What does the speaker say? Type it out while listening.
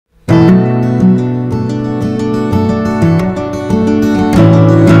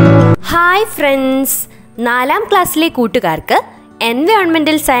Friends, 4ാം ക്ലാസ്സിലെ കൂട്ടുകാർക്ക്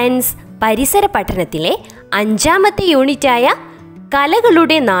എൻവയോൺമെന്റൽ science പരിസര പഠനത്തിലെ 5ാമത്തെ യൂണിറ്റായ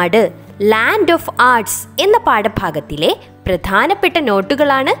കലകളുടെ നാട് ലാൻഡ് ഓഫ് ആർട്സ് എന്ന പാഠഭാഗത്തിലെ പ്രധാനപ്പെട്ട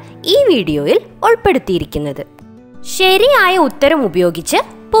നോട്ടുകളാണ് ഈ വീഡിയോയിൽ ഉൾപ്പെടുത്തിയിരിക്കുന്നത്. ശരിയായ ഉത്തരം ഉപയോഗിച്ച്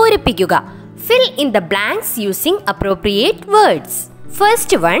പൂരിപ്പിക്കുക. Fill in the blanks using appropriate words.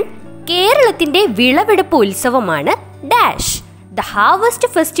 First one, കേരളത്തിന്റെ വിളവെടുപ്പ് ഉത്സവമാണ് dash. The harvest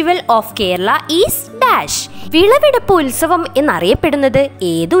festival of Kerala is dash. വിളവെടുപ്പ് ഉത്സവം എന്നറിയപ്പെടുന്നത്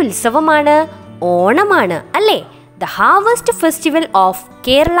ഏത് ഉത്സവമാണ്? ഓണമാണ് അല്ലേ? The harvest festival of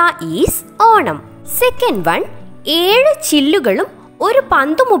Kerala is Onam. Second one, 7 ചില്ലുകളും ഒരു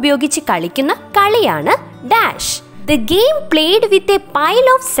പന്തും ഉപയോഗിച്ച് കളിക്കുന്ന കളിയാണ് dash. The game played with a pile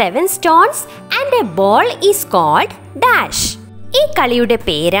of 7 stones and a ball is called dash. ഈ കളിയുടെ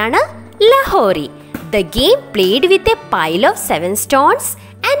പേരാണ് ലഹോറി. The game played with a pile of 7 stones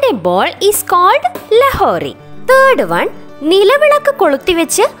and a ball is called Lahori. Third one, നിലവിളക്ക്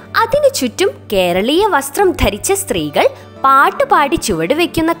കൊളുത്തിവെച്ച് അതിനു ചുറ്റും കേരളീയ വസ്ത്രം ധരിച്ച സ്ത്രീകൾ പാട്ടുപാടി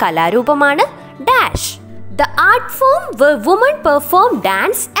ചുവടുവെക്കുന്ന കലാരൂപമാണ് dash. The art form where women perform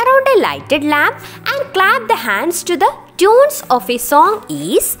dance around a lighted lamp and clap the hands to the tunes of a song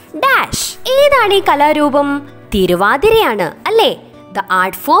is dash. ഏതാണ് ഈ കലാരൂപം? തിരുവാതിരയാണ് അല്ലേ? The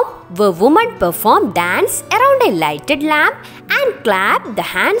art form where women perform dance around a lighted lamp and clap the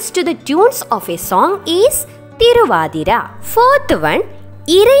hands to the tunes of a song is Thiruvathira. Fourth one,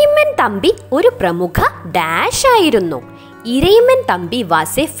 Irayimman Thampi ഒരു പ്രമുഖ dash ആയിരുന്നു. Irayimman Thampi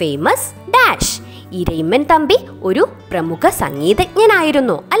was a famous dash. Irayimman Thampi ഒരു പ്രമുഖ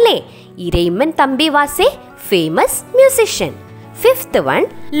സംഗീതജ്ഞനായിരുന്നു അല്ലേ? Irayimman Thampi was a famous musician. Fifth one,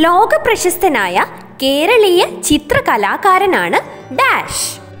 ലോക പ്രശസ്തനായ കേരളീയ ചിത്രകലാകാരനാണ് dash.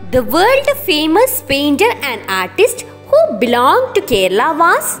 The world famous painter and artist who belonged to Kerala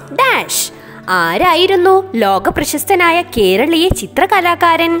was dash. ആരായിരുന്നു ലോക പ്രശസ്തനായ കേരളീയ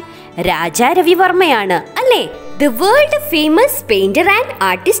ചിത്രകലാകാരൻ? രാജാ രവിവർമ്മയാണ് അല്ലേ? The world famous painter and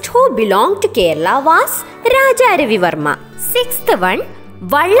artist who belonged to Kerala was Raja Ravi Varma. Sixth one,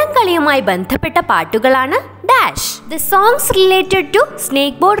 വള്ളംകളിയുമായി ബന്ധപ്പെട്ട പാട്ടുകളാണ് dash. The songs related to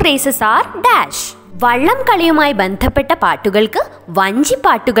snakeboard races are dash. വള്ളം കളിയുമായി ബന്ധപ്പെട്ട പാട്ടുകൾക്ക്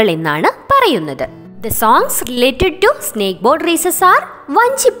വഞ്ചിപ്പാട്ടുകൾ എന്നാണ് പറയുന്നത്. The songs related to snakeboard races are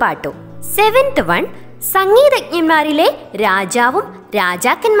വഞ്ചിപ്പാട്ടു. Seventh one, സംഗീതജ്ഞന്മാരിലെ രാജാവും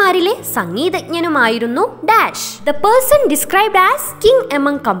രാജാക്കന്മാരിലെ സംഗീതജ്ഞനുമായിരുന്നു dash. The person described as king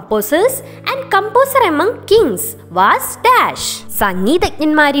among composers and composer among kings was dash.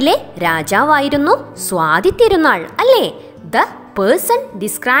 സംഗീതജ്ഞന്മാരിലെ രാജാവായിരുന്നു സ്വാതി തിരുനാൾ അല്ലേ? The person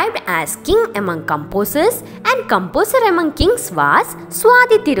described as king among composers and composer among kings was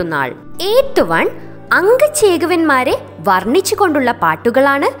Swathi Thirunal. Eighth one, അംഗചേകവന്മാരെ വർണ്ണിച്ചുകൊണ്ടുള്ള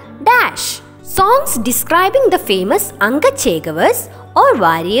പാട്ടുകളാണ് dash. Songs describing the famous അംഗചേകവസ് or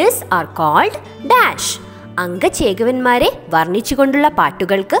warriors are called dash. അംഗചേകവന്മാരെ വർണ്ണിച്ചുകൊണ്ടുള്ള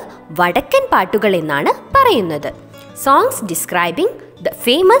പാട്ടുകൾക്ക് വടക്കൻ പാട്ടുകൾ എന്നാണ് പറയുന്നത്. Songs describing the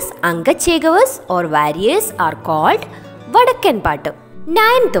famous അംഗചേകവസ് or warriors are called വടക്കൻ പാട്ട്.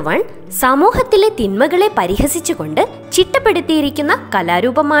 Ninth one, സമൂഹത്തിലെ തിന്മകളെ പരിഹസിച്ചുകൊണ്ട് ചിട്ടപ്പെടുത്തിയിരിക്കുന്ന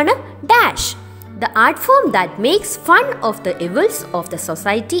കലാരൂപമാണ് dash. The art form that makes fun of the evils of the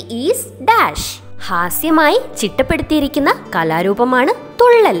society is dash. ഹാസ്യമായി ചിട്ടപ്പെടുത്തിയിരിക്കുന്ന കലാരൂപമാണ്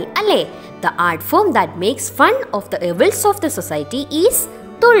തുള്ളൽ അല്ലേ? The art form that makes fun of the evils of the society is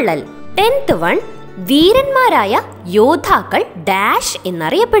Thullal. 10th one, വീരന്മാരായ യോദ്ധാക്കൾ dash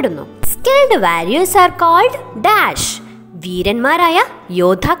എന്നറിയപ്പെടുന്നു. Skilled warriors are called dash. വീരന്മാരായ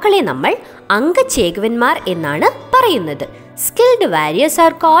യോദ്ധാക്കളെ നമ്മൾ അംഗചേകവന്മാർ എന്നാണ് പറയുന്നത്. Skilled warriors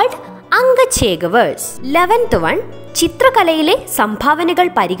are called അംഗചേകവേഴ്സ്. 11th one, ചിത്രകലയിലെ സംഭാവനകൾ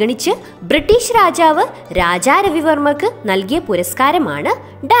പരിഗണിച്ച് British രാജാവ് രാജാ രവിവർമ്മക്ക് നൽകിയ പുരസ്കാരമാണ്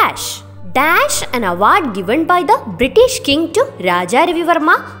dash. Dash an award given by the British king to Raja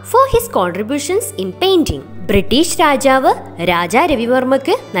Ravi Varma for his contributions in painting. British രാജാവ് രാജാ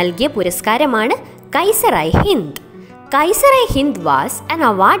രവിവർമ്മക്ക് നൽകിയ പുരസ്കാരമാണ് കൈസർ-i-ഹിന്ദ്. Kaiser-i-Hind was an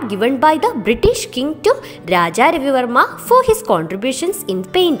award given by the British king to Raja Ravivarma for his contributions in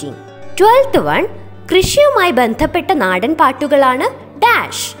painting. 12th one, കൃഷിയുമായി ബന്ധപ്പെട്ട നാടൻ പാട്ടുകളാണ്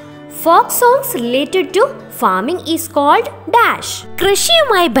dash. Folk songs related to farming is called dash.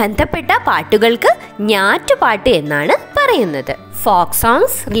 കൃഷിയുമായി ബന്ധപ്പെട്ട പാട്ടുകൾക്ക് ഞാറ്റുപാട്ട് എന്നാണ് പറയുന്നത്. Folk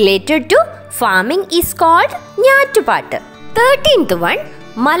songs related to farming is called ഞാറ്റുപാട്ട്. 13th one,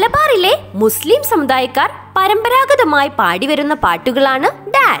 മലബാറിലെ മുസ്ലിം സമുദായക്കാർ പരമ്പരാഗതമായി പാടിവരുന്ന പാട്ടുകളാണ്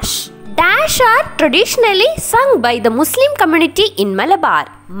dash. Dash are traditionally sung by the Muslim community in Malabar.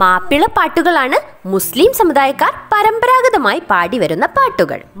 Mappila പാട്ടുകളാണ് മുസ്ലിം സമുദായക്കാർ പരമ്പരാഗതമായി പാടിവരുന്ന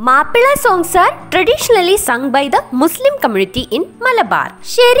പാട്ടുകൾ. Mappila songs are traditionally sung by the Muslim community in Malabar.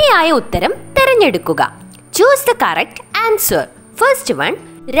 ശരിയായ ഉത്തരം തിരഞ്ഞെടുക്കുക. Choose the correct answer. First one,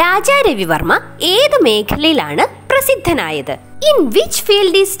 Raja Ravi Varma ഏത് മേഖലയിലാണ് പ്രസിദ്ധനായത്? In which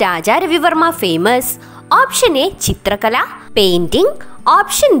field is Raja Ravi Varma famous? Option A ചിത്രകല, painting.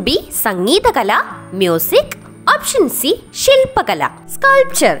 Option B സംഗീതകല, music. Option C ശില്പകല,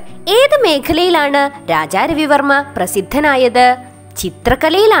 sculpture. ഏത് മേഖലയിലാണ് രാജാ രവിവർമ്മ പ്രസിദ്ധനായത്?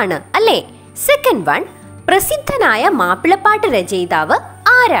 ചിത്രകലയിലാണ് അല്ലേ? സെക്കൻഡ് വൺ, പ്രസിദ്ധനായ മാപ്പിളപ്പാട്ട് രചയിതാവ്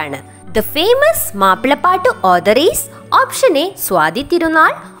ആരാണ്? ദ ഫേമസ് മാപ്പിളപ്പാട്ട് author is. Option A Swathi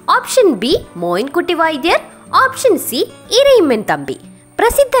Thirunal. Option B Moyinkutty Vaidyar. Option C Irayimman Thampi.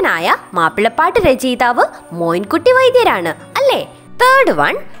 പ്രസിദ്ധനായ മാപ്പിളപ്പാട്ട് രചയിതാവ് മോയിൻകുട്ടി വൈദ്യരാണ് അല്ലേ? തേർഡ്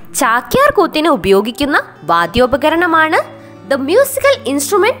വൺ, ചാക്യാർ കൂത്തിന് ഉപയോഗിക്കുന്ന വാദ്യോപകരണമാണ്? The musical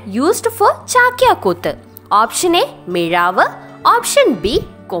instrument used for Chakyar Koothu. Option A Mizhavu. Option B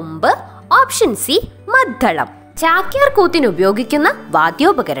കൊമ്പ്. Option C മദ്ദളം. ചാക്യാർ കൂത്തിന് ഉപയോഗിക്കുന്ന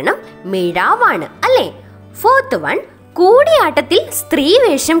വാദ്യോപകരണം മിഴാവാണ് അല്ലേ? ഫോർത്ത് വൺ, കൂടിയാട്ടത്തിൽ സ്ത്രീ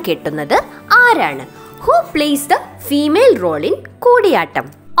വേഷം കെട്ടുന്നത് ആരാണ്? Who place the female role in Koodiyattam?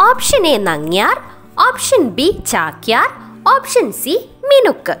 Option A Nangiar. Option B Chakyar. Option C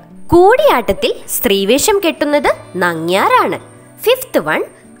മിനുക്ക്. കൂടിയാട്ടത്തിൽ സ്ത്രീവേഷം കെട്ടുന്നത് നങ്ങ്യാറാണ്. ഫിഫ്ത്ത് വൺ,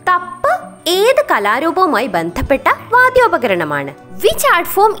 തപ്പ് ഏത് കലാരൂപവുമായി ബന്ധപ്പെട്ട വാദ്യോപകരണമാണ്? Which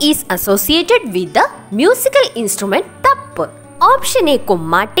art form is associated with the musical instrument തപ്പ്? Option A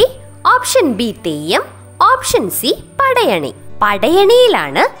Kummatti. Option B Theyyam. Option C Padayani.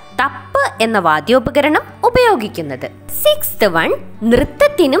 പടയണിയിലാണ് തപ്പ് എന്ന വാദ്യോപകരണം ഉപയോഗിക്കുന്നത്. സിക്സ്ത് വൺ,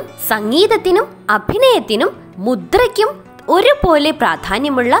 നൃത്തത്തിനും സംഗീതത്തിനും അഭിനയത്തിനും മുദ്രയ്ക്കും ഒരുപോലെ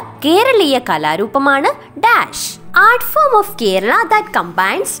പ്രാധാന്യമുള്ള കേരളീയ കലാരൂപമാണ് dash. Art form of Kerala that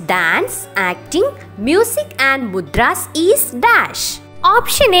combines dance, acting, music and mudras is dash.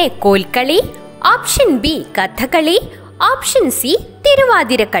 Option A Kolkali. Option B Kathakali. Option C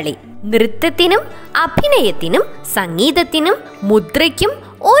Thiruvathirakali. നൃത്തത്തിനും അഭിനയത്തിനും സംഗീതത്തിനും മുദ്രയ്ക്കും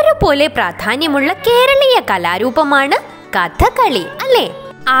ഒരുപോലെ പ്രാധാന്യമുള്ള കേരളീയ കലാരൂപമാണ് കഥകളി അല്ലേ?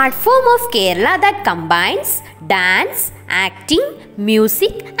 Art form of Kerala that combines dance, acting,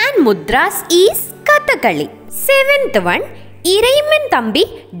 music and mudras is Kathakali. Seventh one, Irayimman Thampi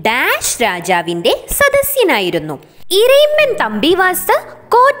dash രാജാവിന്റെ സദസ്യനായിരുന്നു. Irayimman Thampi was the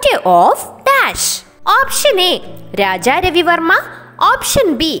court of dash. Option A Raja Ravi Varma. Option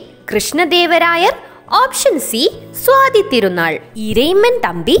B Krishnadevarayar. Option C Swathi Thirunal. Irayimman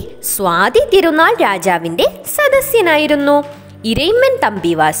Thampi Swathi Thirunal രാജാവിന്റെ സദസ്യനായിരുന്നു. Irayimman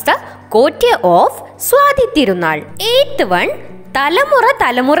Thampi was the court of Swathi Thirunal. Eighth one, തലമുറ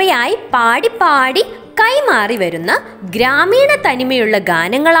തലമുറയായി പാടി പാടി കൈമാറി വരുന്ന ഗ്രാമീണ തനിമയുള്ള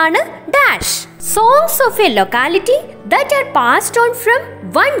ഗാനങ്ങളാണ് dash. Songs of A locality that are passed on from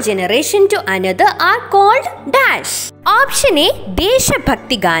one generation to another are called dash. Option A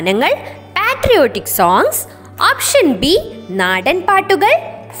ദേശഭക്തി ഗാനങ്ങൾ, പാട്രിയോട്ടിക് സോങ്സ്. ഓപ്ഷൻ ബി നാടൻ പാട്ടുകൾ,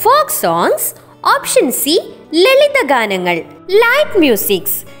 ഫോക്ക് സോങ്സ്. ഓപ്ഷൻ സി ലളിത ഗാനങ്ങൾ. ലൈറ്റ്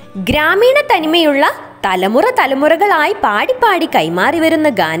മ്യൂസിക്സ് ഗ്രാമീണ തനിമയുള്ള തലമുറ തലമുറകളായി പാടി പാടി കൈമാറി വരുന്ന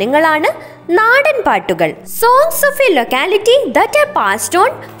ഗാനങ്ങളാണ് നാടൻ പാട്ടുകൾ. Songs of A locality that are passed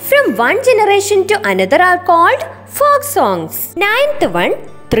on from one generation to another are called folk songs. Ninth one,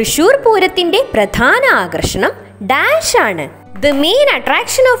 Thrissur പൂരത്തിന്റെ പ്രധാന ആകർഷണം ഡാഷ് ആണ്. The main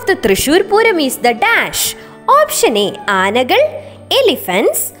attraction of the Thrissur Pooram is the dash. Option A ആനകൾ,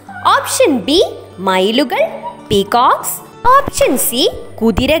 elephants. Option B മയിലുകൾ, peacocks. Option C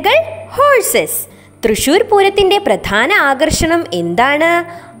കുതിരകൾ, horses. Thrissur പൂരത്തിന്റെ പ്രധാന ആകർഷണം എന്താണ്?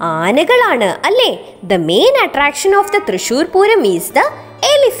 ആനകളാണ് അല്ലേ? The main attraction of the Thrissur Pooram is the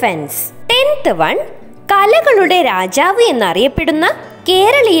elephants. 10th one, കലകളുടെ രാജാവ് എന്നറിയപ്പെടുന്ന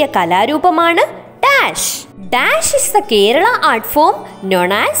കേരളീയ കലാരൂപമാണ് dash. Dash is the Kerala art form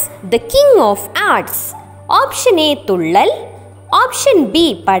known as the king of arts. Option A Thullal. Option B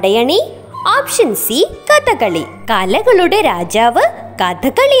Padayani. Option C Kathakali. കലകളുടെ രാജാവ്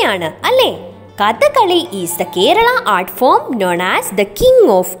കഥകളിയാണ് അല്ലേ? Kathakali is the Kerala art form known as the king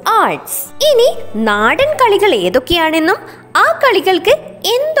of arts. ഇനി നാടൻ കളികൾ ഏതൊക്കെയാണെന്നും ആ കളികൾക്ക്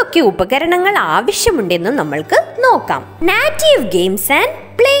എന്തൊക്കെ ഉപകരണങ്ങൾ ആവശ്യമുണ്ടെന്നും നമ്മൾക്ക് നോക്കാം. Native games and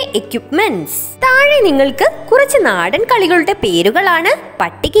play equipments. താഴെ നിങ്ങൾക്ക് കുറച്ച് നാടൻ കളികളുടെ പേരുകളാണ്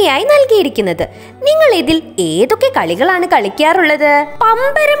പട്ടികയായി നൽകിയിരിക്കുന്നത്. നിങ്ങൾ ഇതിൽ ഏതൊക്കെ കളികളാണ് കളിക്കാറുള്ളത്?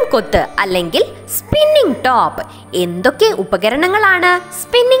 പമ്പരം കൊത്ത് അല്ലെങ്കിൽ സ്പിന്നിംഗ് ടോപ്പ്. എന്തൊക്കെ ഉപകരണങ്ങളാണ്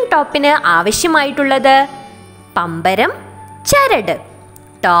സ്പിന്നിംഗ് ടോപ്പിന് ആവശ്യമായിട്ടുള്ളത്? പമ്പരം, ചരട്,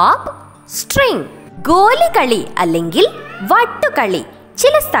 ടോപ്പ്, സ്ട്രിംഗ്. ഗോലികളി അല്ലെങ്കിൽ വട്ടുകളി.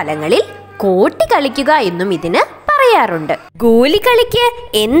 ചില സ്ഥലങ്ങളിൽ കോട്ടി കളിക്കുക എന്നും ഇതിന് പറയാറുണ്ട്. ഗോലി കളിക്ക്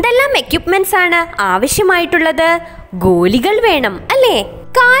എന്തെല്ലാം എക്യുപ്മെന്റ്സ് ആണ് ആവശ്യമായിട്ടുള്ളത്? ഗോലികൾ വേണം അല്ലേ?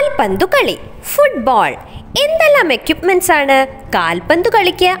 കാൽപന്തു കളി, ഫുട്ബോൾ, എന്തെല്ലാം എക്യുപ്മെന്റ്സ് ആണ് കാൽപന്തു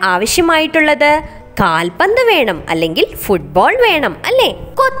കളിക്ക് ആവശ്യമായിട്ടുള്ളത്? കാൽപന്ത് വേണം അല്ലെങ്കിൽ ഫുട്ബോൾ വേണം അല്ലേ?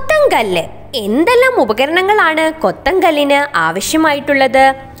 കൊത്തങ്കല്ല്, എന്തെല്ലാം ഉപകരണങ്ങളാണ് കൊത്തങ്കല്ലിന് ആവശ്യമായിട്ടുള്ളത്?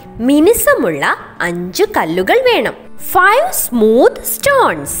 മിനുസമുള്ള 5 കല്ലുകൾ വേണം. 5 സ്മൂത്ത്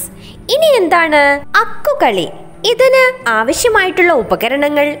സ്റ്റോൺസ്. ഇനി എന്താണ് അക്കുകളി? ഇതിന് ആവശ്യമായിട്ടുള്ള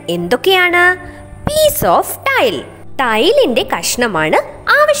ഉപകരണങ്ങൾ എന്തൊക്കെയാണ്? പീസ് ഓഫ് ടൈൽ, ടൈലിന്റെ കഷ്ണമാണ്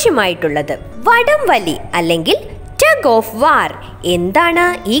ആവശ്യമായിട്ടുള്ളത്. വടംവലി അല്ലെങ്കിൽ ടഗ് ഓഫ് വാർ, എന്താണ്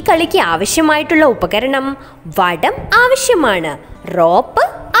ഈ കളിക്ക് ആവശ്യമായിട്ടുള്ള ഉപകരണം? വടം ആവശ്യമാണ്, റോപ്പ്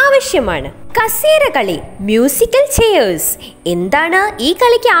ആവശ്യമാണ്. കസേര കളി, മ്യൂസിക്കൽ ചെയേഴ്സ്, എന്താണ് ഈ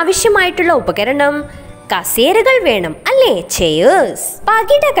കളിക്ക് ആവശ്യമായിട്ടുള്ള ഉപകരണം? കസേരകൾ വേണം അല്ലേ? ചെയേഴ്സ്.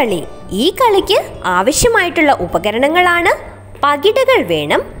 പകിട കളി, ഈ കളിക്ക് ആവശ്യമായിട്ടുള്ള ഉപകരണങ്ങളാണ് പകിടകൾ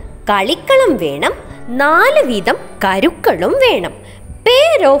വേണം, കളിക്കളം വേണം, 4 വീതം കരുക്കളും വേണം.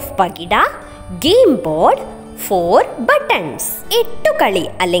 Pair of പകിട, game board, 4 buttons. എട്ടുകളി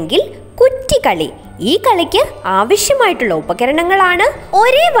അല്ലെങ്കിൽ കുറ്റിക്കളി, ഈ കളിക്ക് ആവശ്യമായിട്ടുള്ള ഉപകരണങ്ങളാണ്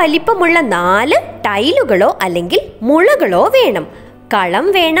ഒരേ വലിപ്പമുള്ള 4 ടൈലുകളോ അല്ലെങ്കിൽ മുളകളോ വേണം, കളം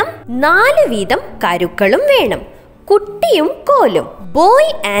വേണം, 4 വീതം കരുക്കളും വേണം, കുട്ടിയും കോലും.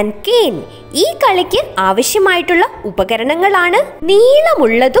 ബോയ് ആൻഡ് കെയിൻ, ഈ കളിക്ക് ആവശ്യമായിട്ടുള്ള ഉപകരണങ്ങളാണ്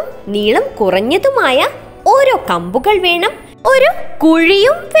നീളമുള്ളതും നീളം കുറഞ്ഞതുമായ ഓരോ കമ്പുകൾ വേണം, ഒരു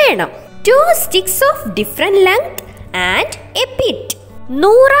കുഴിയും വേണം. 2 sticks of different length and a pit.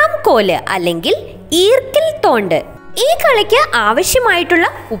 100-ാം കോല് അല്ലെങ്കിൽ ഈർക്കിൽ തോണ്ട്, ഈ കളിക്ക് ആവശ്യമായിട്ടുള്ള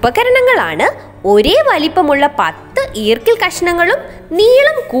ഉപകരണങ്ങളാണ് ഒരേ വലിപ്പമുള്ള 10 ഈർക്കിൽ കഷ്ണങ്ങളും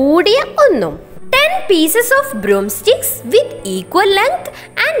നീളം കൂടിയ ഒന്നും. 10 pieces of broomsticks with equal length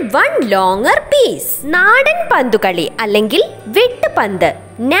and 1 longer piece. നാടൻ പന്തുകളി അല്ലെങ്കിൽ വെട്ടുപന്ത്,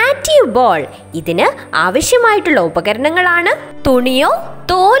 നാറ്റീവ് ബോൾ, ഇതിന് ആവശ്യമായിട്ടുള്ള ഉപകരണങ്ങളാണ് തുണിയോ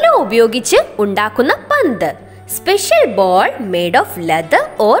തോലോ ഉപയോഗിച്ച് ഉണ്ടാക്കുന്ന പന്ത്. Special ball made of leather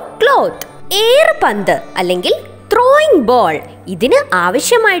or cloth. Air പന്ത് അല്ലെങ്കിൽ ത്രോയിങ് ബോൾ, ഇതിന്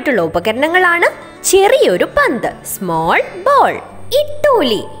ആവശ്യമായിട്ടുള്ള ഉപകരണങ്ങളാണ് ചെറിയൊരു പന്ത്, സ്മോൾ ബോൾ.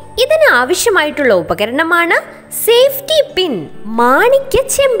 ഇട്ടൂലി, ഇതിന് ആവശ്യമായിട്ടുള്ള ഉപകരണമാണ് സേഫ്റ്റി പിൻ. മാണിക്യ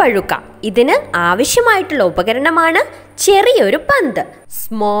ചെമ്പഴുക്ക, ഇതിന് ആവശ്യമായിട്ടുള്ള ഉപകരണമാണ് ചെറിയൊരു പന്ത്,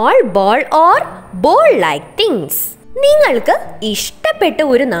 small ball or ball like things. നിങ്ങൾക്ക് ഇഷ്ടപ്പെട്ട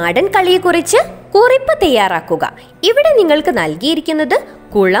ഒരു നാടൻ കളിയെക്കുറിച്ച് കുറിപ്പ് തയ്യാറാക്കുക. ഇവിടെ നിങ്ങൾക്ക് നൽകിയിരിക്കുന്നത്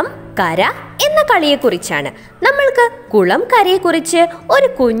കുളം കര എന്ന കളിയെക്കുറിച്ചാണ്. നമ്മൾക്ക് കുളം കരയെക്കുറിച്ച് ഒരു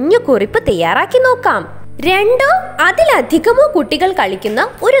കുഞ്ഞു കുറിപ്പ് തയ്യാറാക്കി നോക്കാം. 2 അതിലധികമോ കുട്ടികൾ കളിക്കുന്ന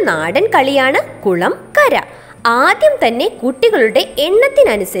ഒരു നാടൻ കളിയാണ് കുളം കര. ആദ്യം തന്നെ കുട്ടികളുടെ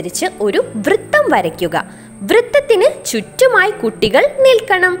എണ്ണത്തിനനുസരിച്ച് ഒരു വൃത്തം വരയ്ക്കുക. വൃത്തത്തിന് ചുറ്റുമായി കുട്ടികൾ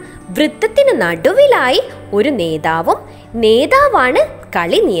നിൽക്കണം. വൃത്തത്തിന് നടുവിലായി ഒരു നേതാവാണ്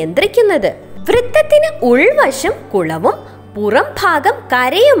കളി നിയന്ത്രിക്കുന്നത്. വൃത്തത്തിന് ഉൾവശം കുളവും പുറം ഭാഗം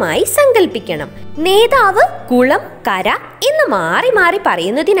കരയുമായി സങ്കല്പിക്കണം. നേതാവ് കുളം കര എന്ന് മാറി മാറി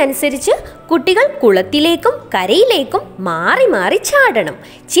പറയുന്നതിനനുസരിച്ച് കുട്ടികൾ കുളത്തിലേക്കും കരയിലേക്കും മാറി മാറി ചാടണം.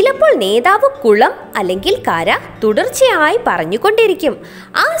 ചിലപ്പോൾ നേതാവ് കുളം അല്ലെങ്കിൽ കര തുടർച്ചയായി പറഞ്ഞുകൊണ്ടിരിക്കും.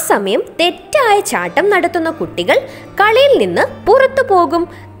 ആ സമയം തെറ്റായ ചാട്ടം നടത്തുന്ന കുട്ടികൾ കളിയിൽ നിന്ന് പുറത്തു പോകും.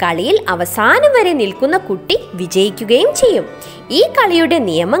 കളിയിൽ അവസാനം വരെ നിൽക്കുന്ന കുട്ടി വിജയിക്കുകയും ചെയ്യും. ഈ കളിയുടെ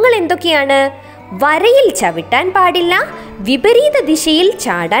നിയമങ്ങൾ എന്തൊക്കെയാണ്? വരയിൽ ചവിട്ടാൻ പാടില്ല, വിപരീത ദിശയിൽ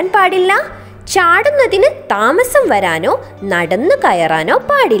ചാടാൻ പാടില്ല, ചാടുന്നതിന് താമസം വരാനോ നടന്നു കയറാനോ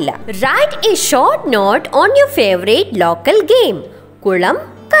പാടില്ല. Write a short note on your favourite local game. കുളം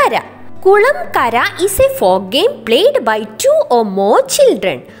കര. കുളം കര is a folk game played by 2 or more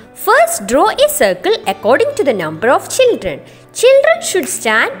children. First, draw a circle according to the number of children. Children should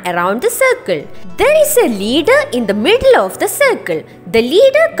stand around the circle. There is a leader in the middle of the circle. The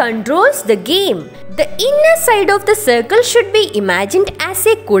leader controls the game. The inner side of the circle should be imagined as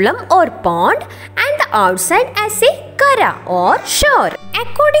a kulam or pond and the outside as a kara or shore.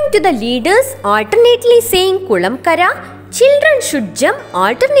 According to the leaders alternately saying kulam kara, children should jump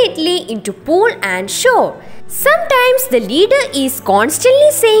alternately into pool and shore. Sometimes the leader is constantly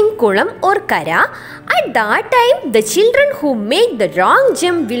saying kulam or kara. At that time, the children who make the wrong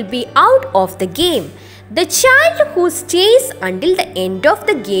jump will be out of the game. The child who stays until the end of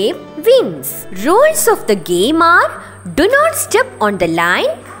the game wins. Rules of the game are: do not step on the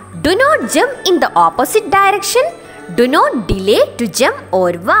line, do not jump in the opposite direction, do not delay to jump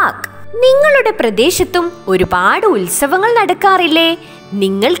or walk. നിങ്ങളുടെ പ്രദേശത്തും ഒരുപാട് ഉത്സവങ്ങൾ നടക്കാറില്ലേ?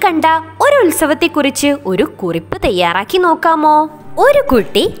 നിങ്ങൾ കണ്ട ഒരു ഉത്സവത്തെക്കുറിച്ച് ഒരു കുറിപ്പ് തയ്യാറാക്കി നോക്കാമോ? ഒരു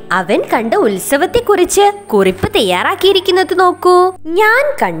കുട്ടി അവൻ കണ്ട ഉത്സവത്തെക്കുറിച്ച് കുറിപ്പ് തയ്യാറാക്കിയിരിക്കുന്നത് നോക്കൂ. ഞാൻ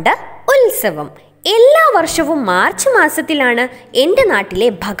കണ്ട ഉത്സവം. എല്ലാ വർഷവും മാർച്ച് മാസത്തിലാണ് എൻ്റെ നാട്ടിലെ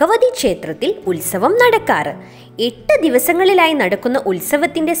ഭഗവതി ക്ഷേത്രത്തിൽ ഉത്സവം നടക്കാറ്. 8 ദിവസങ്ങളിലായി നടക്കുന്ന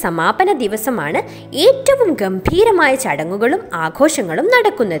ഉത്സവത്തിൻ്റെ സമാപന ദിവസമാണ് ഏറ്റവും ഗംഭീരമായ ചടങ്ങുകളും ആഘോഷങ്ങളും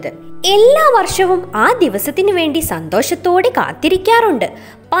നടക്കുന്നത്. എല്ലാ വർഷവും ആ ദിവസത്തിനു വേണ്ടി സന്തോഷത്തോടെ കാത്തിരിക്കാറുണ്ട്.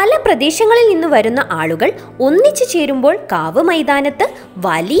 പല പ്രദേശങ്ങളിൽ നിന്ന് വരുന്ന ആളുകൾ ഒന്നിച്ചു ചേരുമ്പോൾ കാവ് മൈതാനത്ത്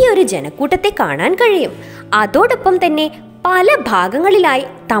വലിയൊരു ജനക്കൂട്ടത്തെ കാണാൻ കഴിയും. അതോടൊപ്പം തന്നെ പല ഭാഗങ്ങളിലായി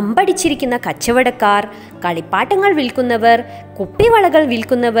തമ്പടിച്ചിരിക്കുന്ന കച്ചവടക്കാർ, കളിപ്പാട്ടങ്ങൾ വിൽക്കുന്നവർ, കുപ്പിവളകൾ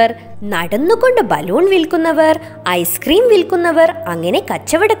വിൽക്കുന്നവർ, നടന്നുകൊണ്ട് ബലൂൺ വിൽക്കുന്നവർ, ഐസ്ക്രീം വിൽക്കുന്നവർ, അങ്ങനെ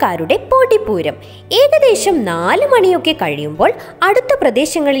കച്ചവടക്കാരുടെ പോട്ടിപ്പൂരം. ഏകദേശം 4 മണിയൊക്കെ കഴിയുമ്പോൾ അടുത്ത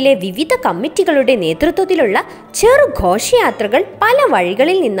പ്രദേശങ്ങളിലെ വിവിധ കമ്മിറ്റികളുടെ നേതൃത്വത്തിലുള്ള ചെറു ഘോഷയാത്രകൾ പല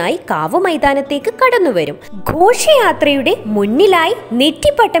വഴികളിൽ നിന്നായി കാവ് മൈതാനത്തേക്ക് കടന്നുവരും. ഘോഷയാത്രയുടെ മുന്നിലായി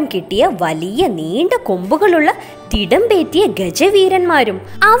നെറ്റിപ്പട്ടം കിട്ടിയ വലിയ നീണ്ട കൊമ്പുകളുള്ള തിടമ്പേറ്റിയ ഗജവീരന്മാരും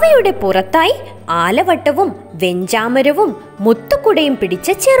അവയുടെ പുറത്തായി ആലവട്ടവും വെഞ്ചാമരവും മുത്തുക്കുടയും പിടിച്ച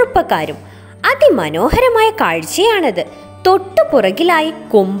ചെറുപ്പക്കാരും. അതിമനോഹരമായ കാഴ്ചയാണത്. തൊട്ടുപുറകിലായി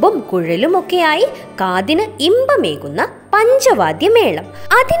കൊമ്പും കുഴലുമൊക്കെയായി കാതിന് ഇമ്പമേകുന്ന പഞ്ചവാദ്യമേളം.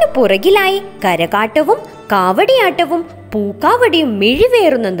 അതിനു പുറകിലായി കരകാട്ടവും കാവടിയാട്ടവും പൂക്കാവടിയും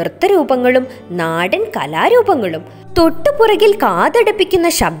മിഴിവേറുന്ന നൃത്തരൂപങ്ങളും നാടൻ കലാരൂപങ്ങളും. തൊട്ടുപുറകിൽ കാതടപ്പിക്കുന്ന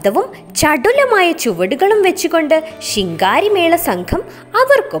ശബ്ദവും ചടുലമായ ചുവടുകളും വെച്ചുകൊണ്ട് ശിങ്കാരിമേള സംഘം,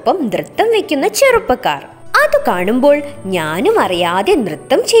 അവർക്കൊപ്പം നൃത്തം വെക്കുന്ന ചെറുപ്പക്കാർ. അത് കാണുമ്പോൾ ഞാനും അറിയാതെ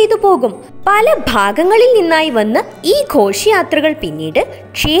നൃത്തം ചെയ്തു പോകും. പല ഭാഗങ്ങളിൽ നിന്നായി വന്ന് ഈ ഘോഷയാത്രകൾ പിന്നീട്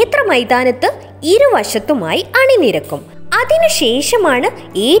ക്ഷേത്ര മൈതാനത്ത് ഇരുവശത്തുമായി അണിനിരക്കും. അതിനുശേഷമാണ്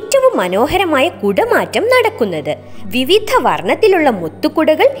ഏറ്റവും മനോഹരമായ കുടമാറ്റം നടക്കുന്നത്. വിവിധ വർണ്ണത്തിലുള്ള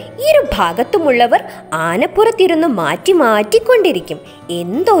മുത്തുകുടകൾ ഇരുഭാഗത്തുമുള്ളവർ ആനപ്പുറത്തിരുന്ന് മാറ്റി മാറ്റിക്കൊണ്ടിരിക്കും.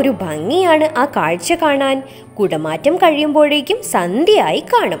 എന്തൊരു ഭംഗിയാണ് ആ കാഴ്ച കാണാൻ. കുടമാറ്റം കഴിയുമ്പോഴേക്കും സന്ധ്യയായി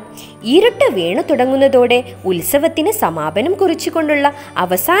കാണും. ഇരുട്ട് വീണു തുടങ്ങുന്നതോടെ ഉത്സവത്തിന് സമാപനം കുറിച്ചുകൊണ്ടുള്ള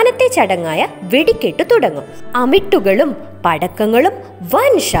അവസാനത്തെ ചടങ്ങായ വെടിക്കെട്ട് തുടങ്ങും. അമിട്ടുകളും പടക്കങ്ങളും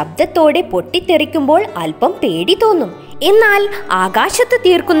വൻ ശബ്ദത്തോടെ പൊട്ടിത്തെറിക്കുമ്പോൾ അല്പം പേടി തോന്നും. എന്നാൽ ആകാശത്ത്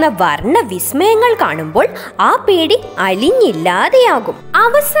തീർക്കുന്ന വർണ്ണ വിസ്മയങ്ങൾ കാണുമ്പോൾ ആ പേടി അലിഞ്ഞില്ലാതെയാകും.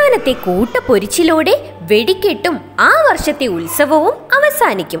 അവസാനത്തെ കൂട്ടപ്പൊരിച്ചിലോടെ വെടിക്കെട്ടും ആ വർഷത്തെ ഉത്സവവും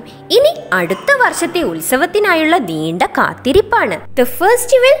അവസാനിക്കും. ഇനി അടുത്ത വർഷത്തെ ഉത്സവത്തിനായുള്ള നീണ്ട കാത്തിരിപ്പാണ്. The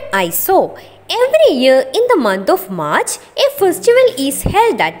festival I saw. Every year in the month of March, a festival is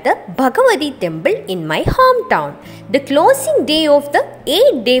held at the Bhagavati temple in my hometown. The closing day of the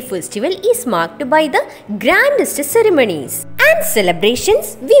 8-day festival is marked by the grandest ceremonies and celebrations.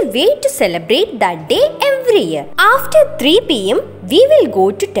 We wait to celebrate that day every year. After 3 p.m, we will go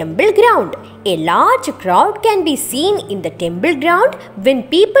to temple ground. A large crowd can be seen in the temple ground when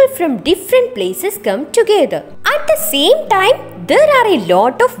people from different places come together. At the same time, there are a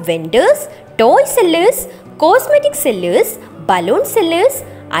lot of vendors, toy sellers, cosmetic sellers, balloon sellers,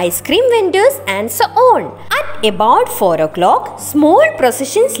 ice cream vendors and so on. At about 4 o'clock, small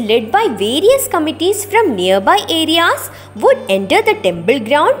processions led by various committees from nearby areas would enter the temple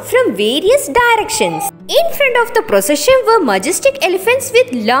ground from various directions. In front of the procession were majestic elephants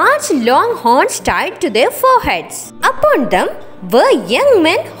with large long horns tied to their foreheads. Upon them were young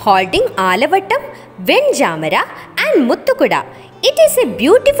men holding alavattam, venjamara and muttukuda. It is a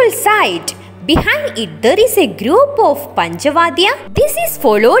beautiful sight. Behind it there is a group of Panchavadya. This is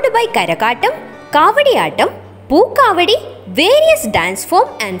followed by Karakatam, Kavadiyatam, Pookavadi, various dance form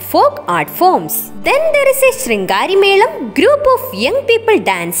and folk art forms. Then there is a Sringari Melam, group of young people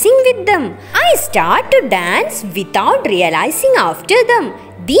dancing with them. I start to dance without realizing after them.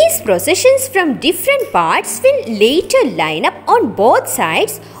 These processions from different parts will later line up on both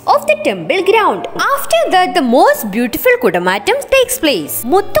sides of the temple ground. After that, the most beautiful Kudamatam takes place.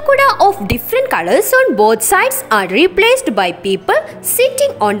 Muttukuda of different colors on both sides are replaced by people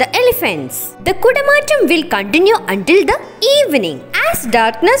sitting on the elephants. The Kudamatam will continue until the evening. As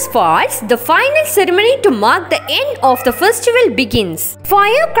darkness falls, the final ceremony to mark the end of the festival begins.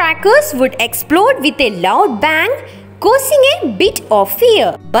 Firecrackers would explode with a loud bang, causing a bit of fear.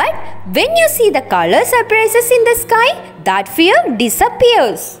 But when you see the colors appearances in the sky, that fear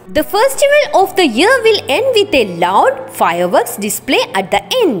disappears. The festival of the year will end with a loud fireworks display at the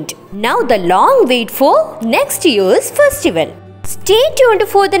end. Now the long wait for next year's festival. Stay tuned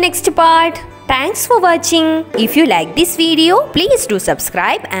for the next part. Thanks for watching. If you like this video, please do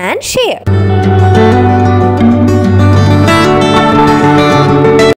subscribe and share.